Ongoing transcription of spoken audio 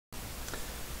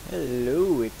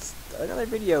Hello, it's another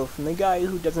video from the guy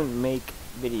who doesn't make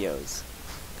videos.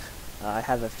 I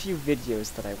have a few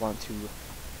videos that I want to,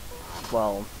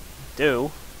 well,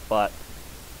 do, but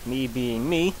me being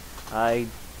me, I'm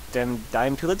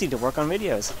too lazy to work on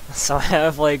videos. So I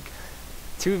have like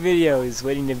 2 videos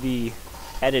waiting to be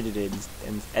edited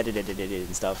and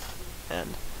stuff, and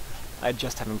I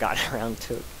just haven't gotten around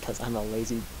to it because I'm a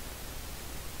lazy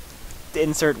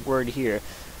insert word here,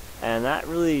 and that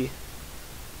really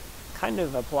kind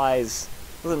of applies,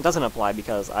 well, it doesn't apply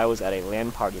because I was at a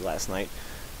LAN party last night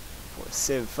for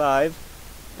Civ 5,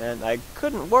 and I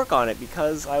couldn't work on it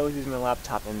because I was using my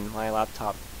laptop, and my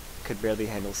laptop could barely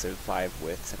handle Civ 5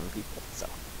 with 7 people, so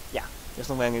yeah, there's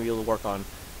no way I'm going to be able to work on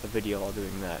a video while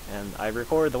doing that, and I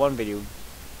recorded the one video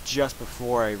just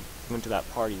before I went to that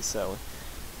party, so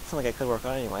it's not like I could work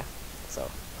on it anyway, so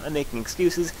I'm making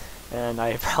excuses, and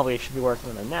I probably should be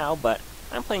working on it now, but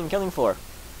I'm playing Killing Floor,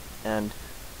 and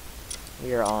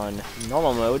we are on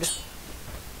normal mode.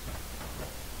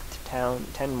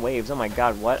 10 waves. Oh my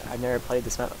god, what? I've never played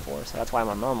this map before, so that's why I'm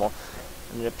on normal.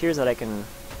 And it appears that I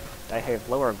have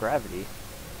lower gravity.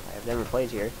 I have never played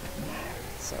here.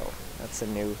 So, that's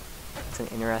an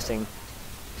interesting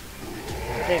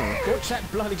thing. What's that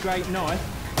bloody great knife?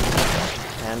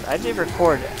 And I did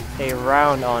record a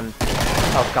round on...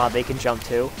 Oh god, they can jump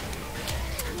too.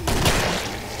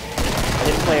 I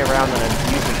did play around on an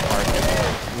amusement park, and then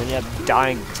ended up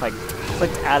dying, like,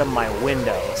 clicked out of my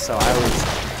window, so I was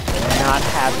not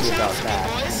happy about that.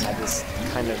 I just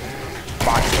kind of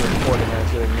botched the recording I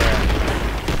was doing there.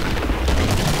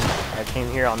 I came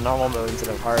here on normal mode instead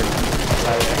of hard.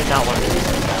 I did not want to do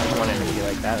that. I didn't want it to be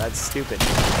like that. That's stupid. So,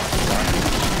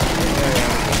 here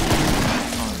I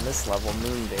am on this level,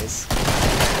 Moon Base.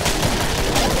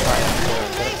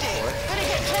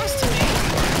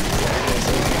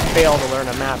 Fail to learn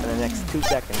a map in the next 2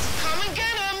 seconds. Come and get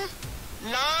 'em!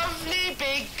 Lovely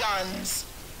big guns.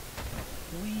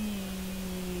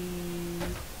 Whee!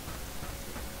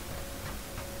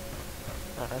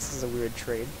 Oh, this is a weird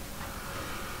trade.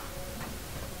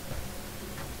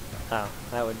 Oh,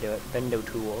 that would do it. Bendo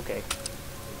tool, okay.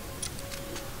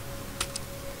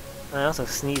 I also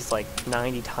sneezed like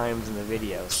 90 times in the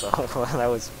video, so that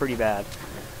was pretty bad.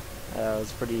 That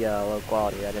was pretty low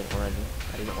quality. I didn't want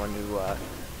to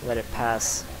let it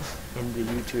pass into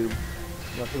YouTube.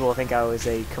 You know, people will think I was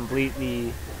a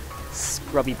completely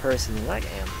scrubby person, and I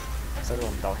am. So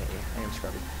don't hate me. I am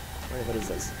scrubby. What is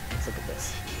this? Let's look at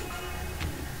this.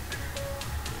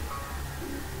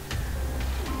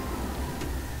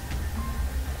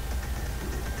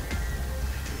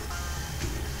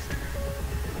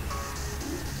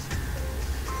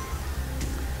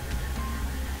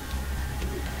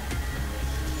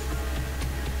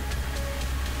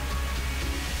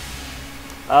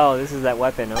 Oh, this is that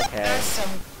weapon, okay. That's some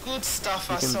good stuff.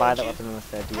 You can buy that weapon with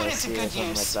the DLC or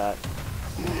something like that.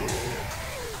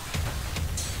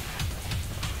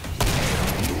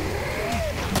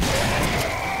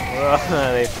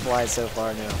 Oh, they fly so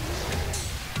far now.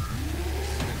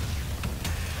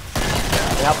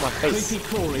 Get out my face. Creepy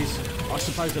crawlies. I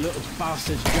suppose the little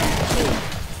bastards jump too.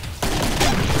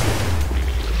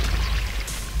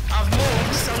 I've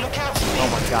moved, so look out for me. Oh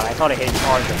my god, I thought I hit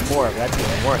hard before, but that's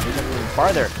even worse. He's even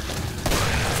farther.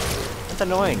 That's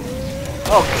annoying.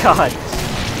 Oh god.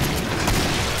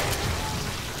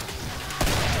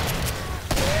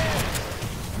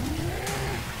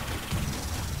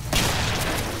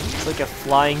 It's like a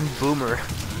flying boomer.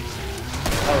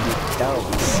 That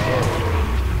would be scary.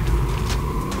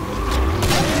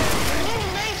 You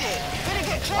made it. Better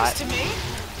get close to me.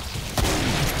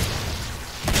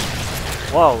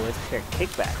 Whoa, it's a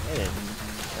kickback.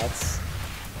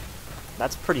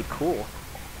 That's pretty cool.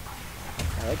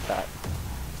 I like that.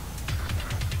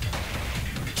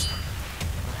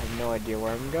 I have no idea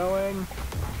where I'm going.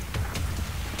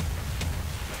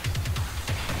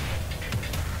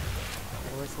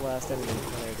 Where's the last enemy?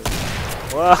 There it is.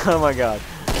 Whoa, oh my god.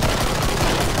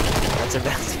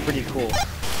 That's pretty cool.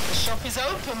 The shop is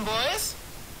open, boys.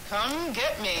 Come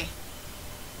get me.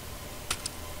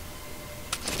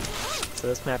 So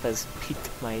this map has piqued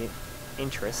my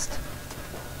interest.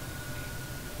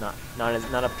 Not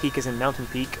a peak as in mountain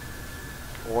peak,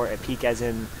 or a peak as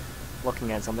in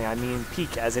looking at something. I mean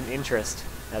peak as in interest,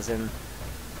 as in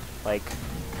like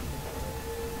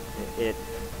it.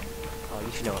 Oh,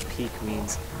 you should know what peak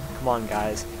means. Come on,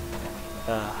 guys.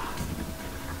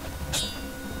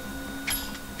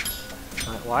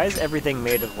 Why is everything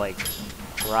made of like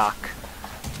rock?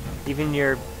 Even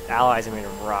your allies are made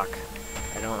of rock.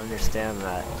 I don't understand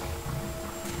that.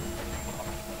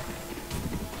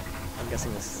 I'm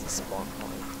guessing this is a spawn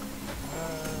point.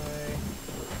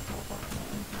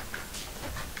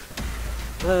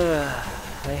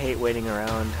 I hate waiting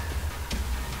around.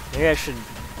 Maybe I should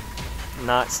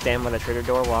not stand by the trader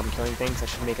door while I'm killing things. I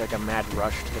should make like a mad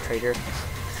rush to the trader.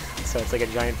 So it's like a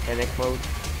giant panic mode.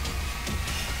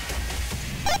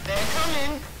 They're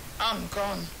coming. I'm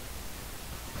gone.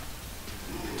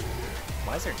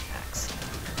 Why is there an axe?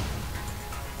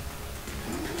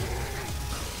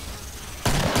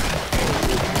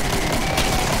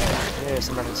 There's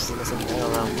some references to this. I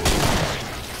don't know.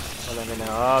 I'll never know.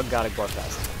 Oh god, I go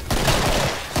fast.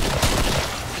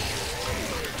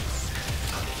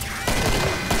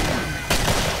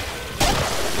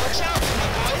 Watch out for me,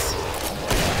 boys.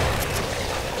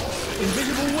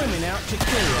 Invisible women out to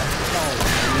kill you. Oh,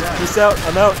 right. Peace out.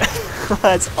 I'm out.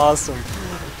 That's awesome.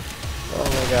 Oh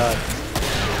my god.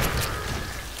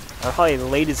 I'm probably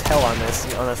late as hell on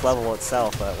this level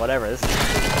itself, but whatever. This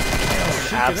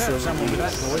is absolutely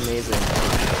amazing.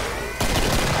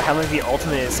 I have like the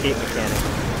ultimate escape mechanic.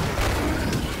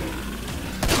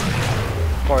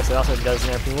 Of course, it also does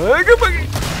nerfing.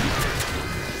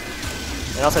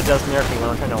 It also does nerfing when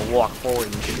I'm trying to walk forward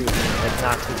and shoot, and it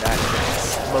knocks me back and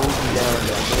slows me down.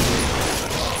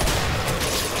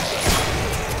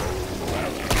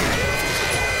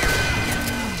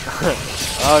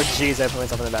 Oh jeez, I put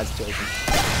myself in a bad situation.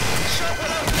 Shop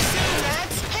will open soon,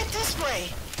 lads. Head this way.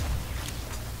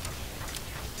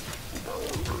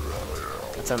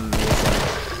 That's amazing.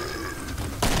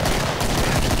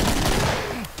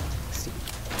 Stupid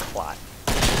clot.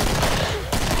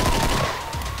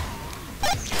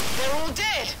 They're all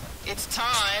dead. It's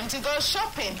time to go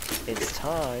shopping. It's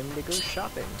time to go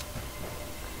shopping.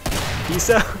 Peace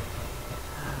out.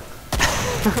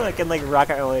 I can like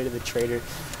rocket my way to the trader.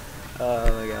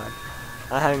 Oh my god.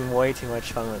 I'm having way too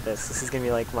much fun with this. This is gonna be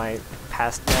like my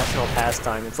national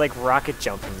pastime. It's like rocket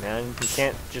jumping, man. You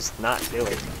can't just not do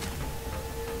it.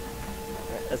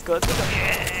 Alright, let's go, let's go.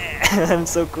 Yeah! I'm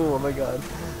so cool, oh my god.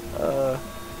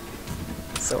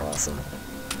 So awesome.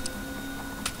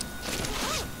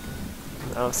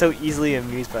 I'm so easily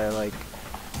amused by like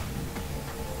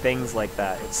things like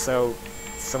that. It's so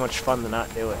much fun to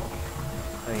not do it.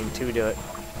 I mean, to do it.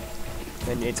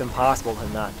 And it's impossible to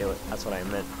not do it. That's what I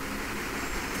meant.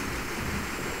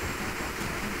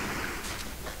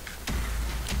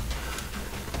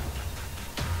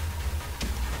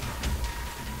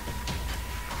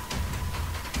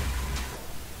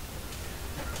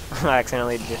 I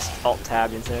accidentally just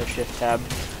alt-tabbed instead of shift-tabbed.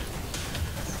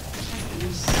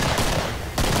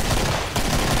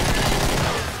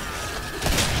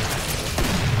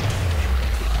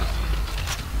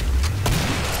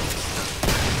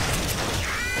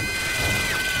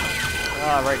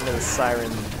 Ah, right into the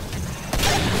siren.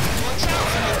 Watch out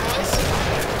for me, boys.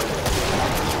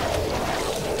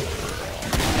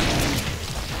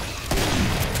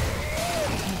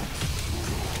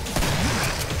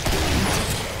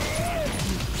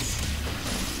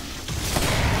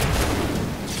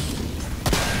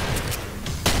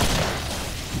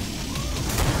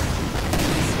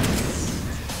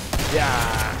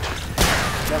 Yeah!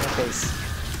 Get my face.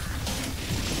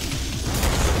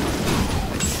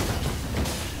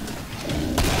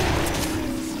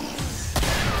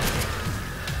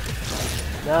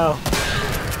 No.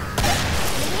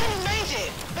 You nearly made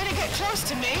it. Better get close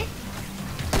to me.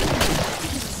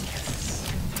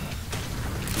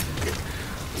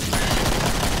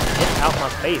 Get out my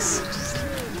face.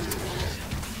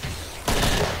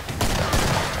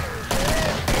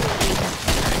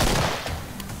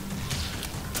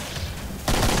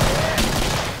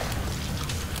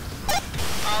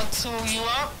 I'll tool you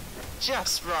up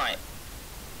just right.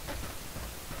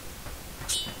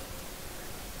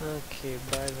 Okay,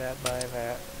 buy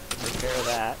that, take care of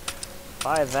that.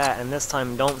 Buy that, and this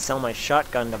time don't sell my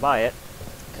shotgun to buy it,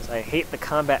 because I hate the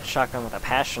combat shotgun with a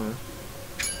passion.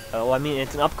 Oh, I mean,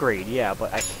 it's an upgrade, yeah,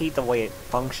 but I hate the way it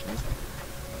functions.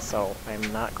 So,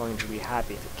 I'm not going to be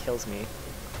happy if it kills me.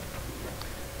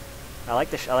 I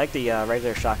like the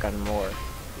regular shotgun more,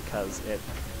 because it,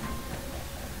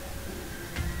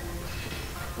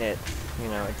 you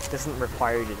know, it doesn't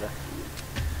require you to...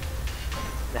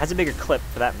 It has a bigger clip,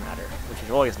 for that matter, which is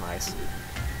always nice.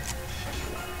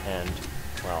 And,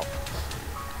 well,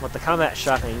 with the combat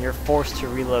shotgun, you're forced to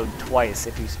reload twice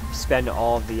if you spend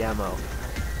all of the ammo.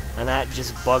 And that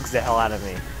just bugs the hell out of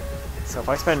me. So if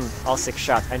I spend all 6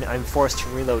 shots, I'm forced to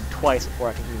reload twice before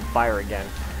I can even fire again.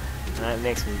 And that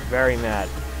makes me very mad.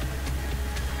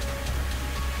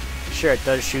 Sure, it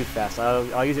does shoot fast.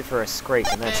 I'll use it for a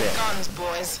scrape, and that's it. Guns,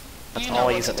 boys. That's You all know I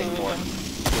what use to that do thing with for. them.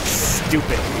 It's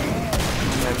stupid.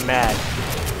 I'm mad.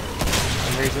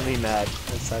 I'm reasonably mad.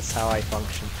 That's how I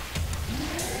function.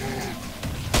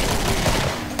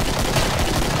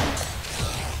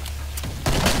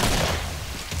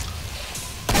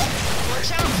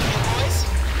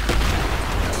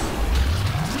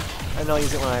 I'll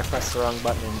use it when I press the wrong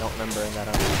button and don't remember that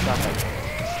I'm shotgun.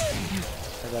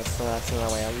 That's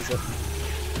another way I'll use it.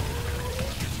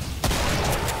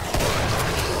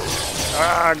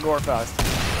 Ah, Gorefaust.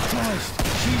 Christ,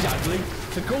 she's ugly.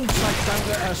 For God's sake, don't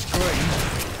let her scream.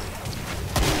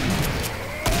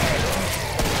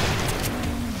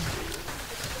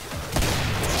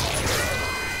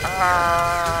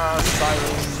 Ah,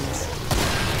 sirens.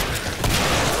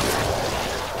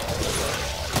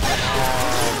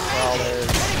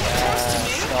 Crawlers.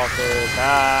 Stalkers.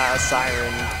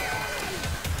 Siren.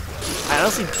 I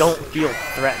honestly don't feel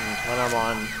threatened when I'm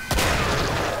on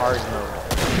hard mode.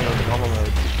 Normal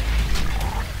mode.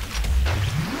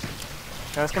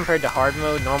 As compared to hard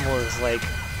mode, normal is like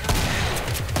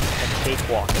a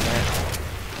cakewalk, and that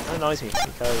annoys me The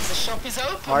because shop is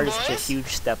open, hard is boys. just a huge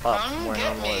step up Come from where get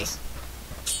normal me. is.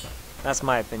 That's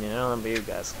my opinion. I don't know about you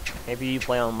guys. Maybe you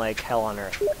play on like hell on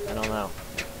earth. I don't know.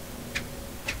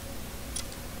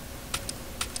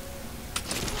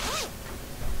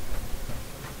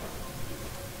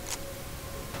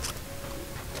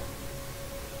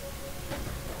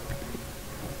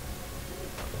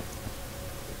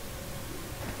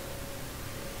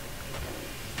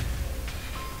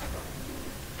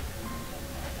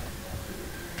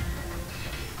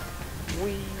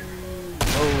 Wee.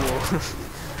 Oh,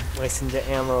 wasting the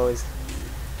ammo is.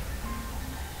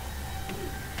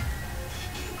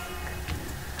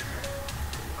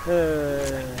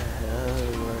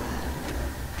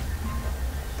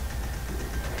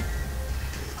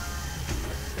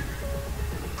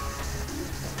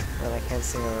 And I can't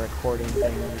see a recording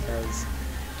thing because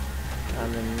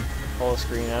I'm in full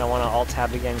screen. I don't want to alt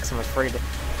tab again because I'm afraid that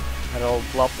it'll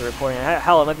blow up the recording.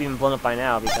 Hell, it might be even blown up by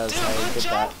now because Do a I good did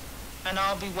that. job, and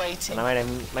I'll be waiting. And I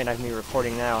might not be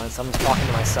recording now, and so I'm just talking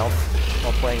to myself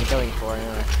while playing Killing Floor, and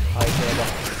I probably feel like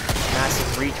a massive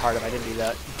retard if I didn't do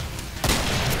that.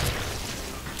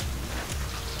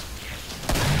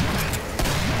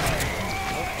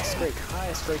 Oh, Scrake.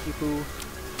 Hi, Scrakey Poo.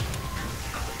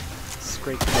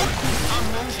 Scrake Poo. I'm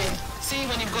moving. See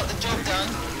when you've got the job done.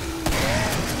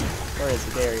 Where is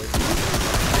he? There he is.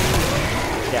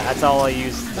 Yeah, that's all I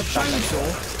use. A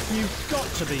chainsaw? You've got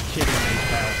to be kidding me,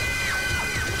 pal.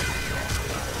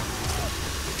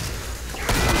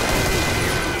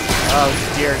 Oh,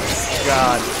 dear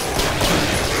God.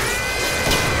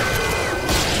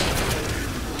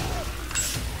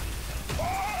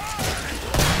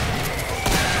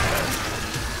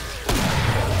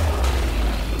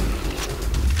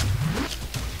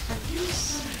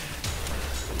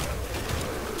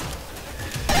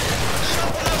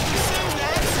 Shop will open soon,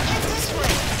 lads. Head this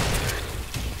way.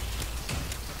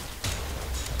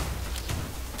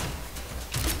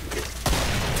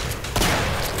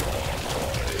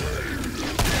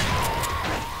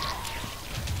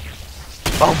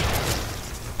 Boom.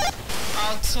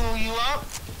 I'll tool you up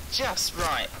just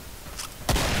right.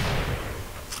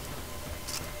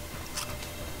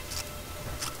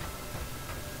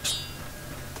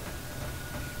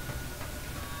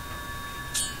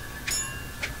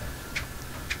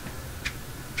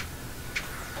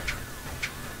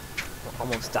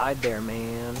 Almost died there,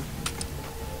 man.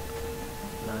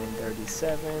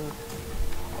 937.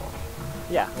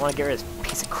 Yeah, I want to get rid of this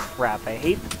piece of crap. I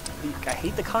hate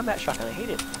the combat shotgun. I hate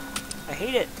it. I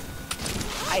hate it.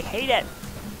 I hate it.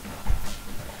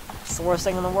 It's the worst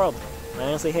thing in the world. I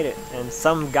honestly hate it. And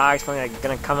some guy's probably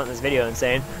gonna comment in this video and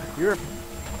saying, You're a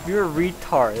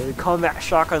retard. The combat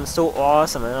shotgun's so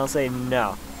awesome." And I'll say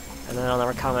no. And then I'll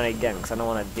never comment again because I don't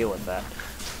want to deal with that.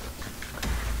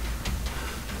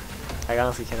 I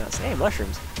honestly cannot say. Hey,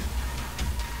 mushrooms.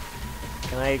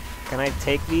 Can I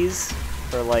take these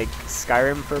for like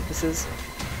Skyrim purposes?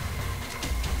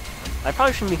 I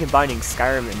probably shouldn't be combining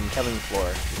Skyrim and Killing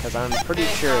Floor because I'm pretty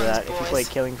Here it sure comes, that if you play boys.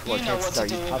 Killing Floor, You know chances what are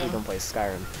to you do with probably them. don't play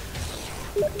Skyrim.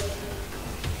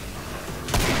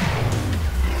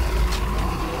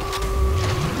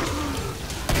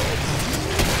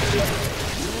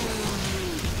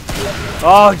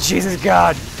 Oh, Jesus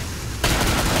God!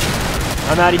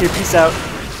 I'm out of here, peace out.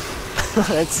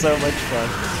 That's so much fun.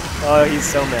 Oh, he's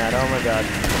so mad, oh my God.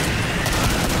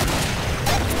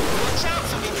 Watch out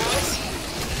for me, boys.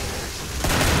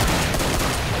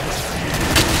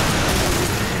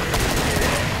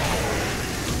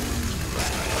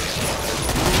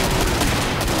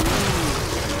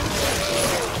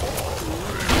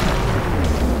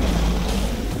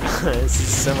 This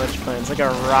is so much fun. It's like a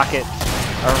rocket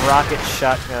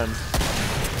shotgun.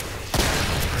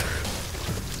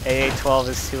 AA-12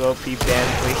 is too OP, ban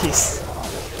please.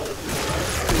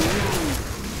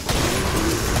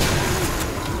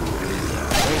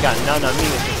 You got none on me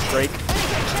with this break. Better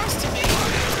get close to me.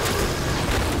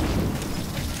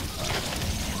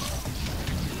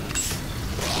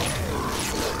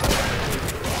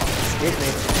 Excuse me.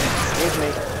 Excuse me.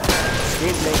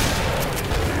 Excuse me.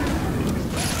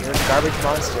 You're a garbage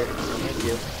monster. Thank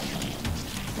you.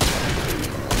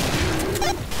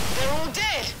 They're all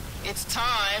dead. It's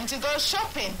time to go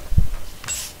shopping.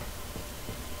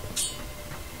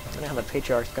 I don't know how the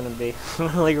Patriarch's gonna be.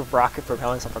 Like a rocket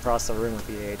propelling stuff across the room with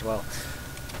the AA-12.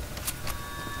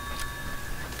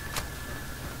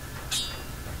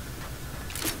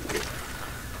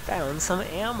 Found some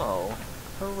ammo.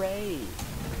 Hooray!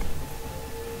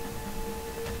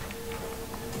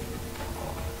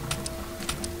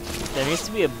 There needs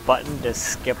to be a button to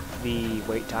skip the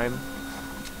wait time,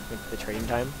 like the trading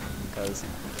time, because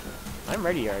I'm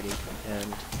ready already,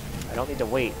 and I don't need to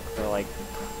wait for like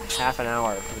half an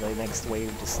hour for the next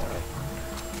wave to start.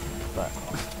 But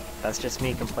that's just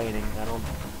me complaining. I don't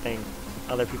think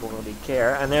other people really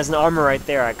care. And there's an armor right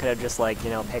there. I could have just like, you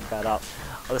know, picked that up.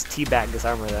 I'll just teabag this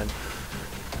armor then.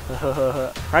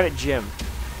 Private Gym.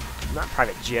 Not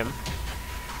Private Gym.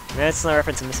 Maybe that's not a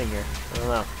reference I'm missing here. I don't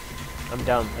know. I'm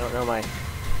dumb. I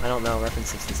don't know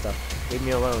references and stuff. Leave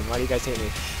me alone. Why do you guys hate me?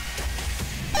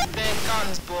 They're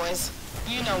guns, boys.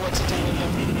 You know what to do with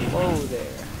them. Whoa there.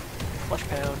 Flush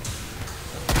pound.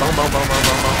 Boom, boom, boom, boom,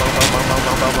 boom, boom, boom, boom, boom,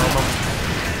 boom, boom, boom, boom.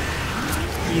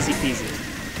 Easy peasy.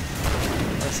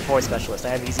 I'm a support specialist.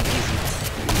 I have easy peasy.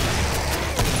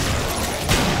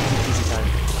 Easy peasy time.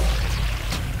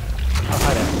 Oh,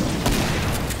 hi there.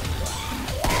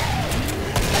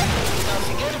 Don't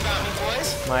forget about me, boys.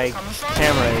 My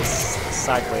camera is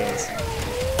sideways.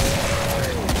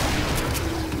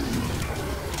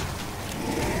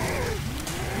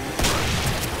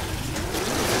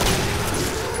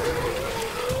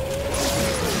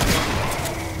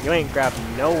 You ain't grabbed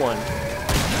no one.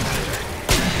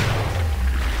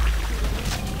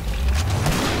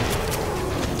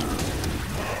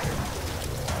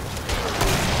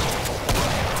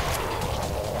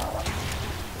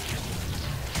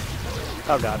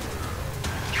 Oh god.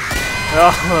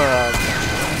 Oh,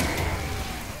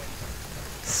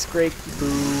 scrape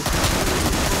boo.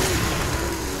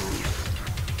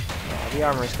 Yeah, the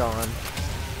armor's gone.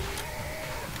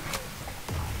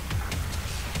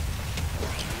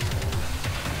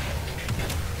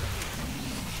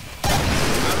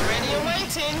 I'm ready and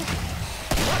waiting.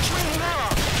 Watch me now.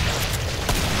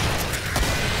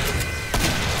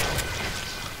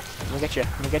 I'm gonna get you.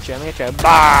 I'm gonna get you. I'm gonna get you.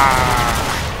 Bah!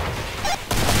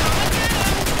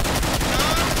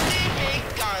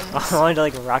 I wanted to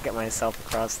like rocket myself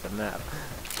across the map.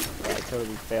 But I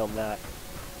totally failed that.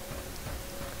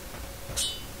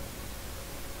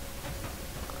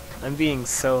 I'm being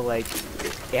so like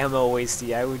ammo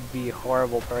wasty. I would be a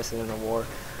horrible person in a war.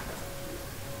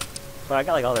 But I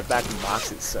got like all their back in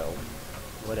boxes, so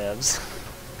whatevs.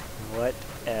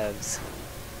 Whatevs.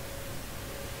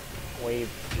 Wave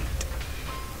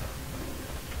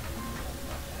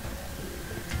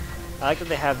 8. I like that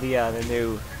they have the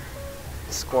new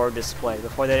score display.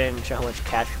 Before they didn't show how much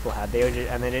cash people had. They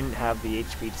didn't have the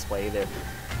HP display either.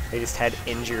 They just had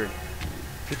injured.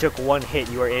 If you took one hit,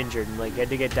 you were injured, and like you had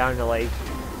to get down to like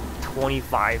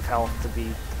 25 health to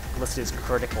be listed as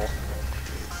critical.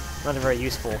 Not a very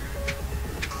useful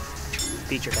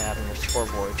feature to have in your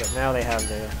scoreboard, but now they have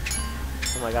the.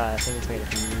 Oh my god, I think it's made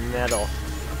of metal.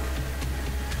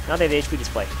 Now they have the HP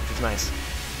display, which is nice.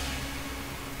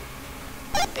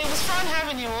 It was fun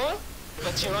having you all,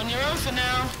 but you're on your own for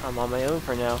now. I'm on my own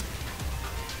for now.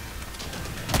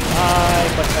 Bye,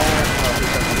 but that. Oh,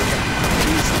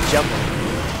 he's jumping.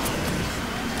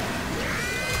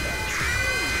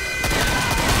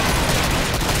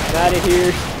 Get out of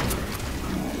here.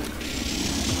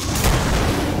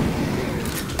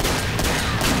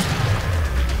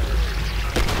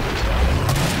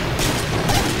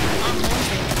 I'm moving.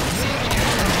 See when you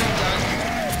get the job done.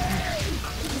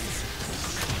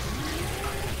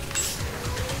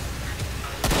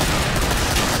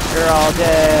 You're all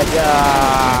dead. Yeah.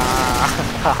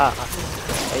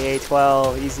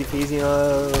 AA-12, easy peasy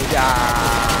mode. Yeah.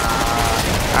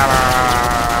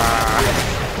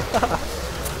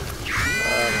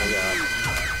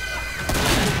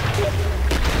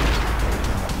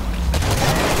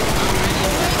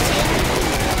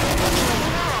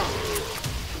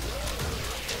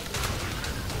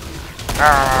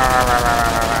 Oh my god.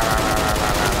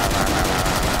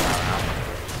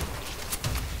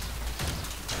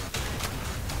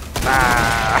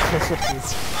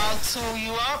 I'll tool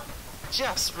you up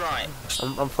just right.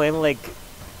 I'm playing like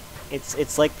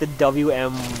it's like the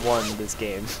WM1 this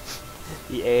game.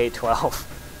 The AA-12.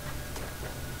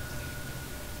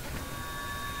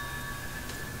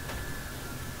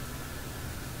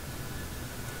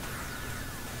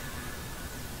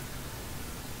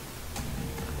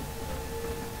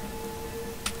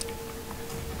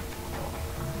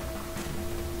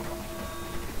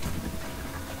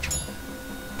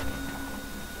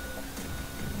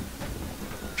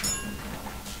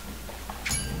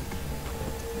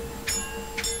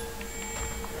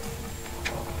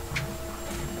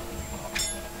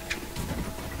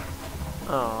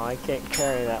 Oh, I can't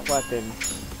carry that weapon.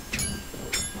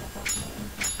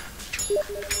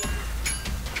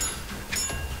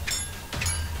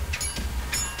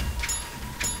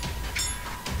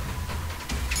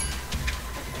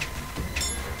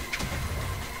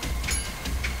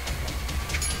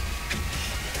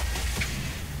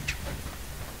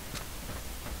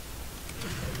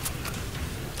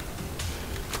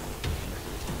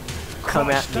 Come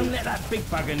at Don't me. let that big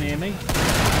bugger near me.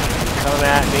 Come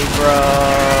at me, bro.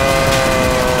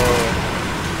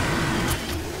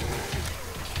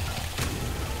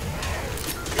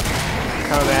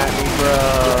 Come at me, bro.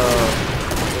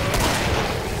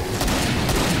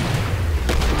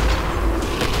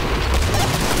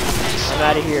 I'm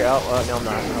out of here. Oh, well, no, I'm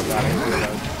not. Oh, God, I'm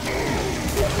reload.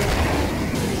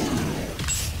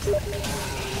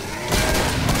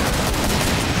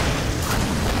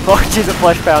 Oh, jeez, a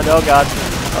flesh pound. Oh, God.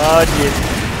 Oh, jeez.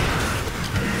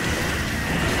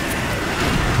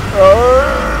 Oh,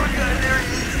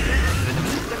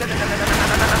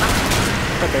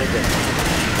 okay, good.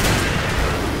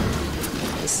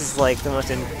 This is like the most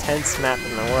intense map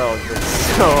in the world. It's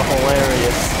so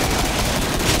hilarious.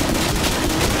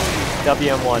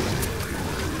 WM1.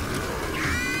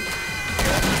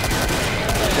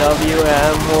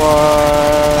 WM1.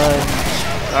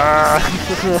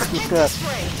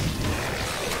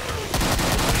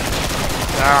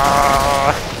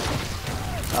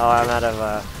 Oh, I'm out of,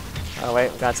 oh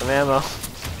wait, got some ammo.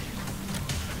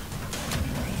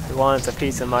 Who wants a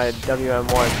piece of my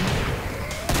WM1?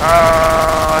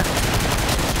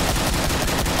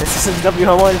 This isn't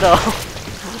WM1 at all.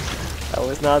 That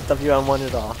was not WM1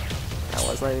 at all. That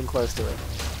was not even close to it.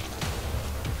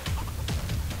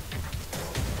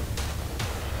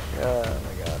 Oh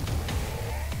my god.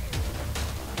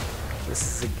 This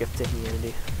is a gift to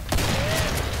humanity.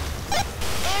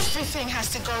 Everything has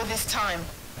to go this time.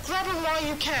 Grab it while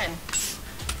you can.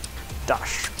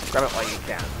 Dash. Grab it while you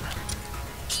can.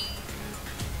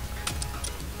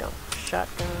 Dump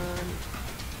shotgun.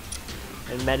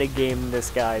 And metagame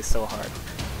this guy so hard.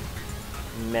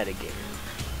 Metagame.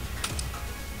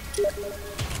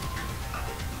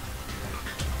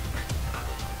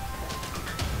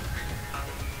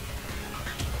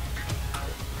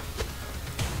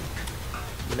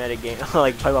 Metagame.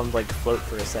 Like, Pybomb like float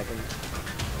for a second.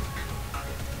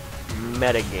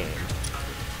 Metagame.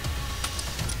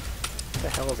 What the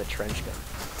hell is a trench gun?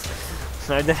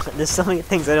 There's so many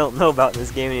things I don't know about in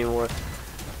this game anymore.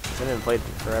 I haven't played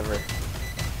it forever.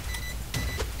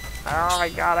 Oh my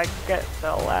god, I get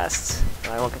the last.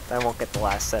 I won't get the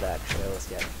last set actually. Let's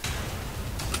get it.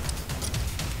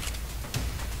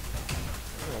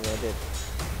 Oh, yeah, I did.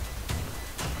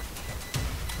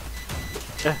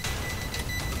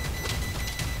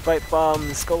 Fight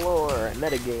bombs galore.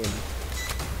 Metagame.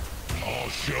 I'll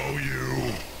show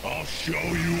you. I'll show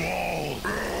you all.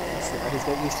 He's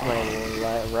getting used to my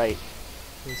right.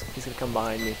 He's gonna come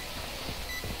behind me.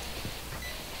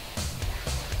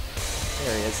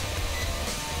 There he is.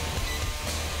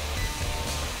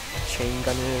 Chain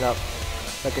gunning it up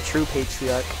like a true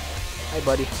patriarch. Hi,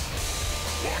 buddy.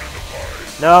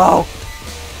 No!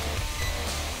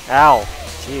 Ow!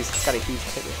 Jeez, it's got a huge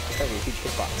hit. It's got a huge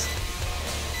hitbox.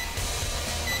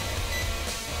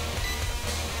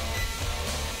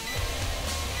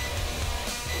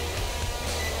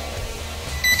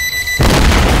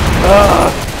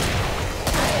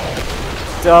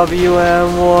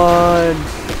 WM1!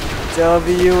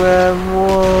 WM1!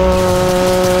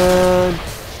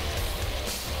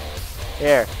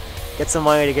 Here, get some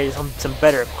money to get you some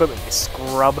better equipment, you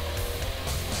scrub.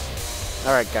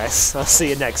 Alright guys, I'll see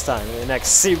you next time in the next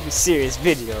serious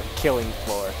video of Killing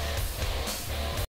Floor.